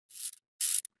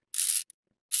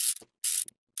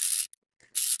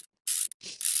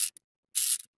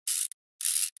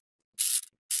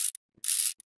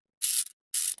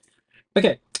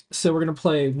Okay, so we're gonna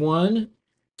play one,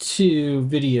 two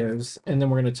videos, and then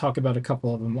we're gonna talk about a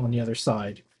couple of them on the other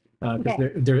side. Because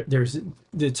Okay. there's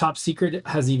the top secret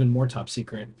has even more top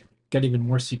secret, got even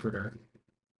more secreter.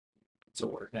 It's a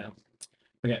word now.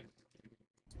 Okay,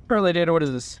 Early data, what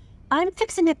is this? I'm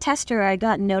fixing a tester. I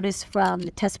got notice from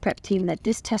the test prep team that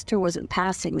this tester wasn't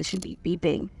passing. This should be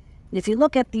beeping. And if you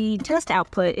look at the test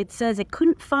output, it says it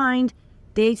couldn't find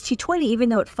the HT20, even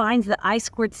though it finds the I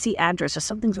squared C address. So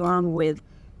something's wrong with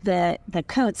the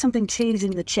code. Something changed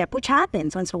in the chip, which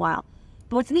happens once in a while.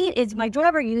 But what's neat is my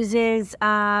driver uses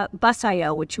bus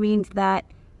IO, which means that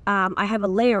I have a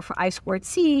layer for I squared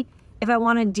C if I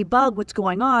want to debug what's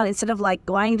going on, instead of like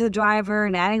going to the driver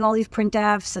and adding all these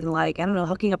printfs and like, I don't know,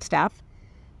 hooking up stuff.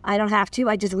 I don't have to.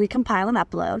 I just recompile and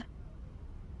upload.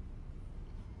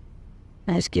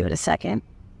 I just give it a second.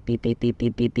 Beep, beep, beep,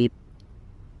 beep, beep, beep.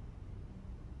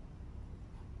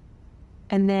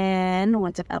 And then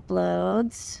once it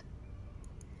uploads,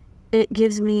 it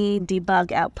gives me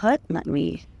debug output. Let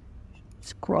me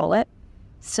scroll it.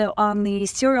 So on the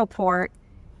serial port,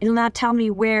 it'll now tell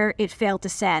me where it failed to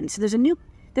send. So there's a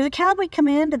calibrate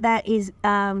command that is,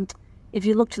 if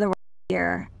you look to the right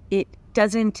here, it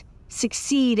doesn't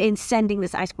succeed in sending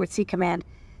this I squared C command.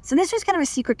 So this was kind of a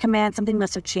secret command. Something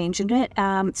must have changed in it.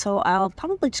 So I'll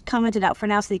probably just comment it out for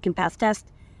now so that you can pass test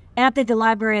and update the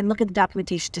library and look at the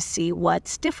documentation to see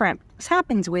what's different. This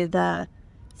happens with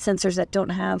sensors that don't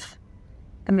have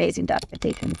amazing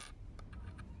documentation.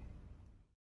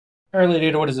 early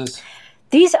data. What is this?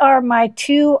 These are my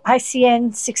two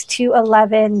ICN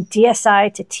 6211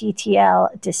 DSI to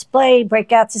TTL display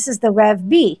breakouts. This is the Rev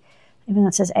B, even though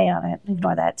it says A on it.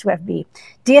 Ignore that. It's Rev B.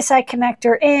 DSI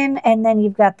connector in, and then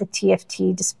you've got the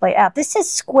TFT display out. This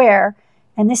says square,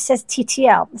 and this says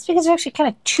TTL. That's because there's actually kind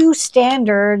of two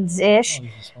standards-ish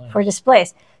for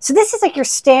displays. So this is like your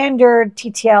standard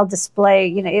TTL display.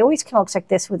 You know, it always kind of looks like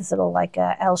this with this little like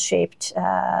L-shaped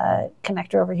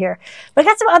connector over here. But I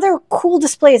got some other cool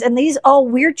displays, and these all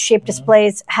weird shaped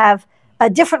displays have a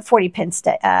different 40-pin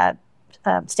standard.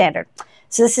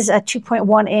 So this is a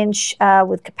 2.1 inch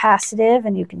with capacitive,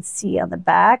 and you can see on the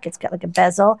back, it's got like a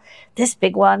bezel. This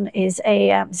big one is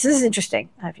a, this is interesting.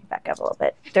 If you back up a little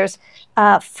bit, there's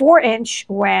a 4-inch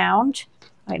round,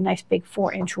 right, nice big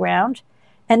 4-inch round.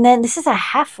 And then this is a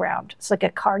half round. It's like a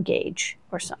car gauge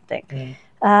or something.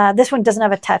 This one doesn't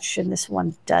have a touch, and this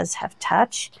one does have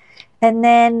touch. And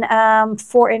then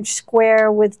 4-inch square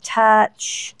with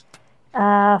touch,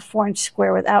 4-inch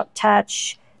square without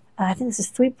touch. I think this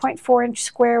is 3.4-inch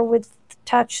square with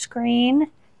touch screen.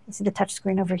 You see the touch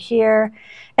screen over here.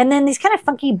 And then these kind of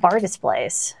funky bar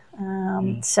displays.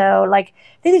 So like,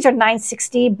 I think these are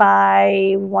 960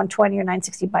 by 120 or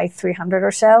 960 by 300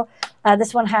 or so.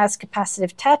 This one has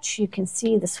capacitive touch. You can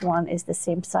see this one is the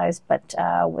same size, but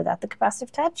without the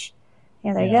capacitive touch.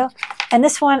 Yeah, there you go. And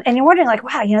this one, and you're wondering like,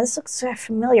 wow, you know, this looks so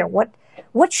familiar. What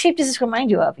shape does this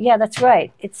remind you of? Yeah, that's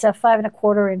right. It's a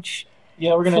 5.25-inch.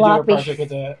 Yeah, we're gonna do a project with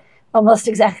that. Almost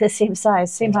exactly the same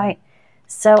size, same height.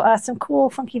 So some cool,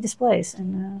 funky displays,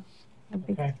 and a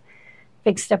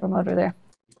big stepper motor there.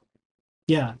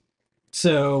 Yeah,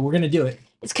 so we're gonna do it.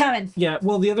 It's coming. Yeah.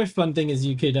 Well, the other fun thing is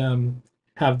you could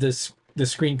have the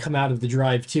screen come out of the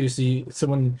drive too. So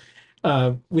someone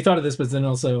we thought of this, but then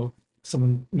also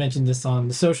someone mentioned this on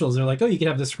the socials. They're like, oh, you could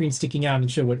have the screen sticking out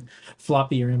and show what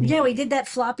floppy you're emulating. Yeah, we did that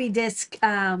floppy disk,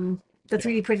 the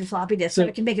 3D printed floppy disk, so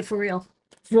we can make it for real.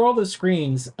 For all those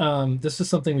screens, this is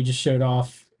something we just showed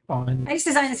off on. I just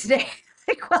designed this today.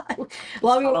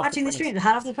 While we were watching the stream,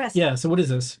 hot off the press. Yeah. So what is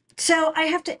this? So I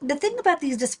have to. The thing about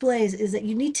these displays is that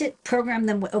you need to program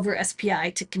them over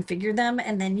SPI to configure them,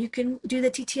 and then you can do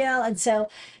the TTL. And so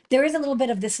there is a little bit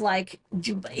of this like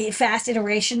fast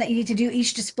iteration that you need to do.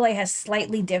 Each display has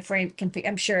slightly different.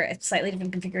 I'm sure it's slightly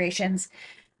different configurations.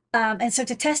 And so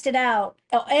to test it out,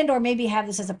 and or maybe have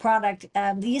this as a product,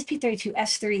 the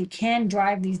ESP32S3 can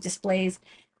drive these displays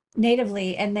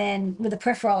natively, and then with a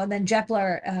peripheral, and then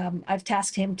Jepler, I've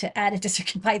tasked him to add it to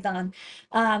CircuitPython,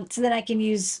 so that I can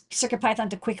use CircuitPython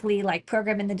to quickly like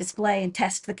program in the display and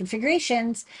test the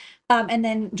configurations, and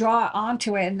then draw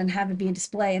onto it and then have it be a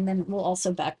display, and then we'll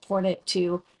also backport it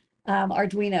to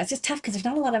Arduino. It's just tough because there's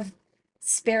not a lot of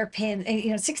spare pins, and,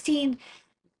 you know, 16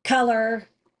 color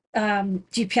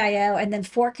GPIO, and then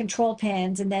 4 control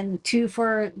pins, and then 2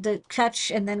 for the touch,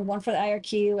 and then 1 for the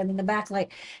IRQ, and then the backlight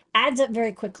adds up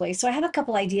very quickly. So I have a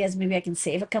couple ideas. Maybe I can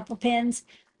save a couple pins.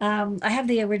 I have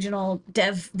the original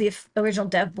dev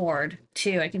board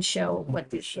too. I can show what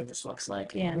this looks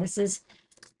like. Yeah, this is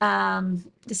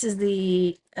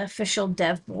the official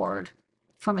dev board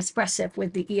from Espressif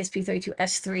with the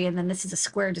ESP32S3, and then this is a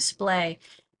square display.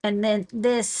 And then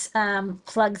this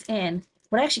plugs in.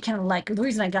 What I actually kind of like, the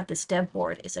reason I got this dev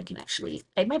board is I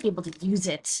might be able to use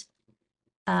it,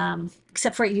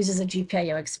 except for it uses a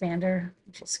GPIO expander,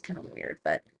 which is kind of weird,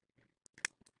 but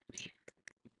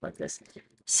like this.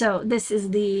 So this is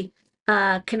the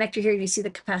connector here. You see the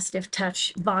capacitive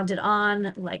touch bonded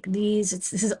on like these.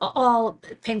 This is all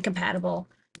pin compatible,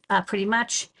 pretty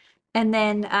much. And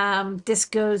then this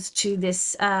goes to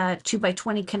this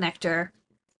 2x20 connector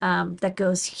that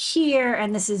goes here.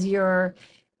 And this is your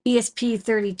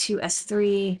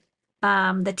ESP32S3,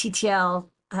 the TTL,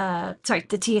 the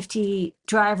TFT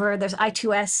driver. There's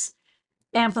I2S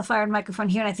amplifier and microphone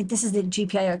here, and I think this is the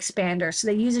GPIO expander. So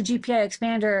they use a GPIO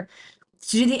expander to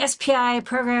do the SPI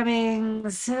programming.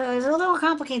 So it's a little more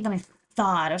complicated than I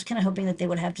thought. I was kind of hoping that they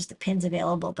would have just the pins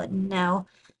available, but no.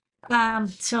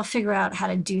 So I'll figure out how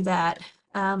to do that.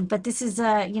 But this is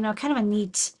kind of a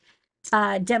neat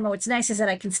demo. What's nice is that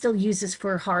I can still use this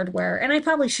for hardware, and I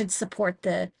probably should support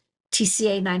the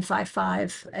TCA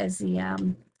 955 as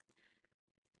the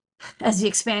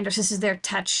expanders. This is their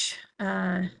touch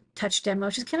demo,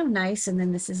 which is kind of nice. And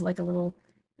then this is like a little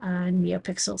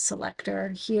NeoPixel selector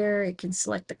here. You can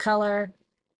select the color,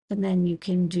 and then you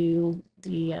can do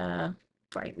the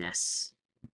brightness.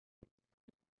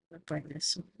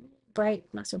 Bright,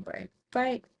 not so bright.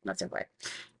 Bright, not so bright.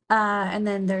 And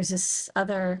then there's this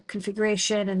other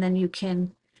configuration, and then you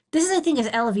can. This is, I think, is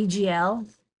LVGL.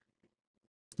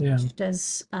 Yeah. Which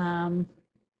does there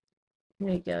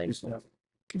you go.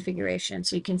 Configuration,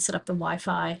 so you can set up the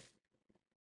Wi-Fi.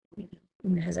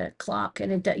 And it has a clock,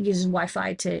 and it uses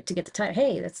Wi-Fi to get the time.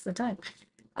 Hey, that's the time.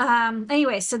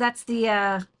 Anyway, so that's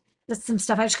some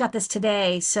stuff. I just got this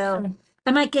today, so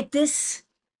I might get this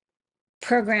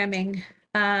programming,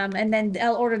 and then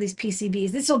I'll order these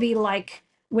PCBs. This will be like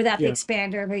without the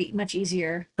expander, very much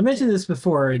easier. I mentioned this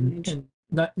before, and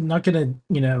not gonna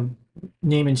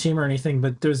name and shame or anything,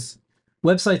 but there's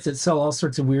websites that sell all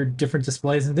sorts of weird different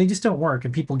displays, and they just don't work,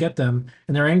 and people get them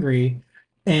and they're angry,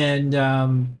 and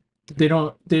they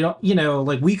don't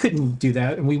like, we couldn't do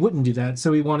that and we wouldn't do that, so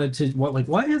we wanted to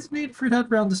why hasn't Adafruit had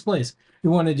round displays? We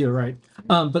want to do it right.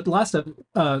 But last up,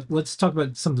 let's talk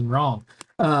about something wrong.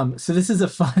 So this is a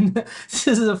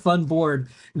fun board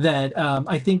that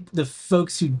I think the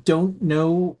folks who don't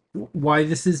know why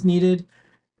this is needed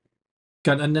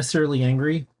got unnecessarily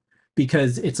angry,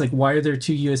 because it's like, why are there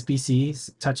two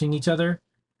USB-Cs touching each other?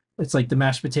 It's like the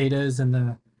mashed potatoes and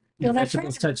the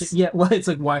vegetables touching. Yeah, well, it's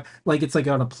like, why? Like, it's like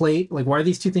on a plate. Like, why are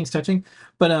these two things touching?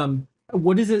 But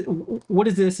what is it? What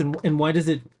is this, and why does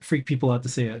it freak people out to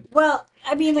see it? Well,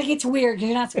 I mean, like, it's weird. You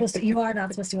are not supposed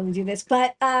to really do this,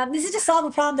 but this is to solve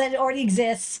a problem that already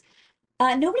exists.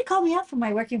 Nobody called me out for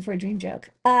my working for a dream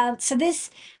joke. So this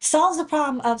solves the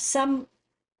problem of some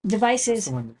devices.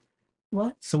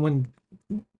 Someone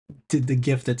did the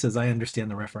GIF that says, "I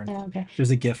understand the reference." Oh, okay. There's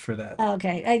a GIF for that.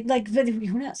 Okay, I like.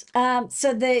 Who knows?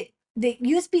 So the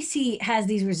USB-C has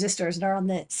these resistors that are on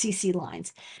the CC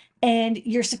lines, and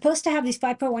you're supposed to have these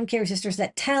 5.1K resistors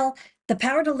that tell the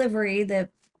power delivery, the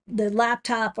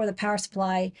laptop or the power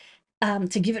supply,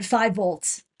 to give it 5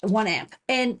 volts, 1 amp.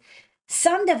 And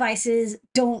some devices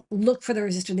don't look for the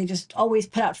resistor; they just always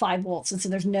put out 5 volts, and so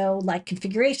there's no like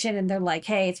configuration, and they're like,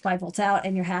 "Hey, it's 5 volts out,"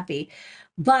 and you're happy.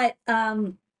 But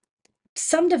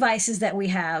some devices that we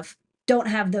have don't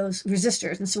have those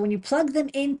resistors. And so when you plug them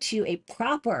into a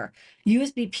proper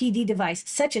USB PD device,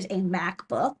 such as a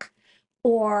MacBook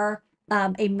or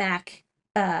a Mac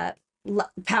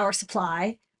power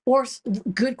supply, or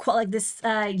good quality, like this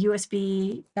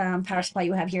USB power supply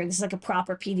you have here, this is like a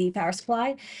proper PD power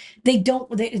supply.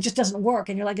 It just doesn't work.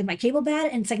 And you're like, is my cable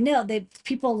bad? And it's like, no,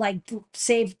 people like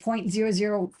save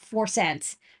 0.004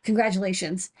 cents.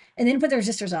 Congratulations. And then put the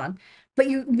resistors on. But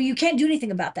you can't do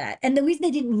anything about that. And the reason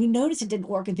we noticed it didn't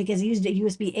work is because they used a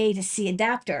USB A to C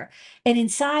adapter. And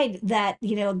inside that,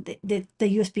 the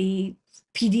USB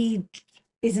PD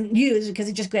isn't used because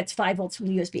it just gets 5 volts from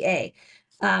the USB A,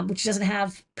 which doesn't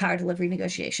have power delivery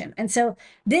negotiation. And so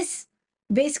this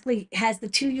basically has the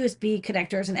 2 USB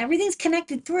connectors, and everything's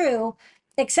connected through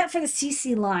except for the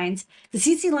CC lines. The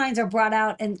CC lines are brought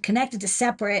out and connected to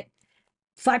separate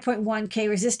 5.1K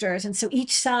resistors, and so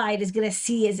each side is going to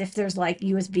see as if there's like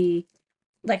USB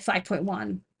like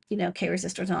 5.1 K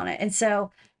resistors on it. And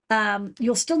so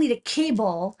you'll still need a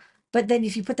cable, but then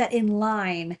if you put that in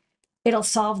line, it'll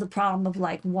solve the problem of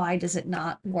like, why does it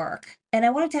not work? And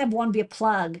I wanted to have one be a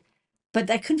plug,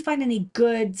 but I couldn't find any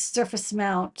good surface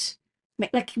mount,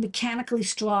 like mechanically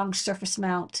strong surface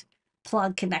mount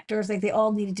plug connectors. Like, they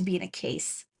all needed to be in a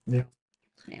case. Yeah.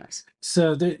 Anyways,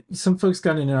 So some folks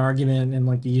got in an argument in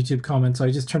like the YouTube comments. So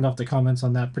I just turned off the comments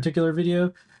on that particular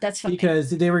video that's funny. because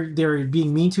they were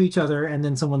being mean to each other, and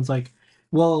then someone's like,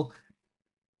 "Well,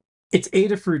 it's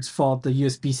Adafruit's fault. The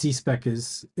USB-C spec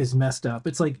is messed up."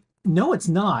 It's like, no, it's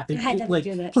not. I had nothing like,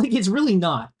 to do with it. like it's really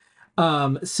not.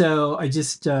 So I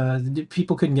just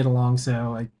people couldn't get along,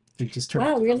 so I just turned.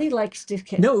 Wow, really? Like Steve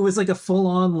Kid? No, it was like a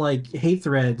full-on like hate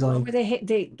thread. Like, Were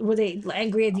they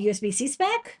angry at the USB-C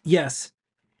spec? yes,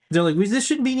 they're like, well, this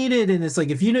shouldn't be needed, and it's like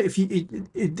if you know if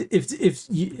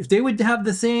they would have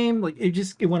the same, like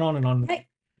it went on and on. Right.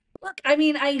 Look, I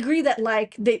mean, I agree that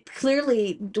like they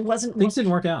clearly wasn't Things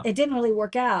didn't work out. It didn't really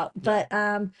work out, but you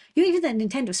know, even the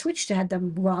Nintendo Switch had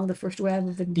them wrong the first round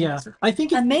of the Nintendo Yeah, Switch. I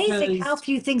think it's Amazing because how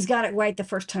few things got it right the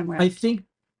first time around. I think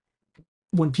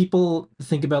when people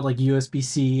think about like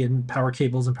USB-C and power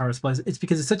cables and power supplies, it's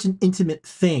because it's such an intimate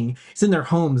thing. It's in their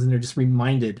homes, and they're just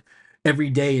reminded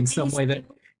every day in some way that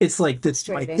it's like this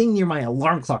my Frustrating. thing near my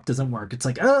alarm clock doesn't work. It's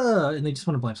like, and they just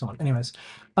want to blame someone. Anyways,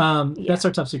 Yeah. that's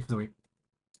our top secret for the week.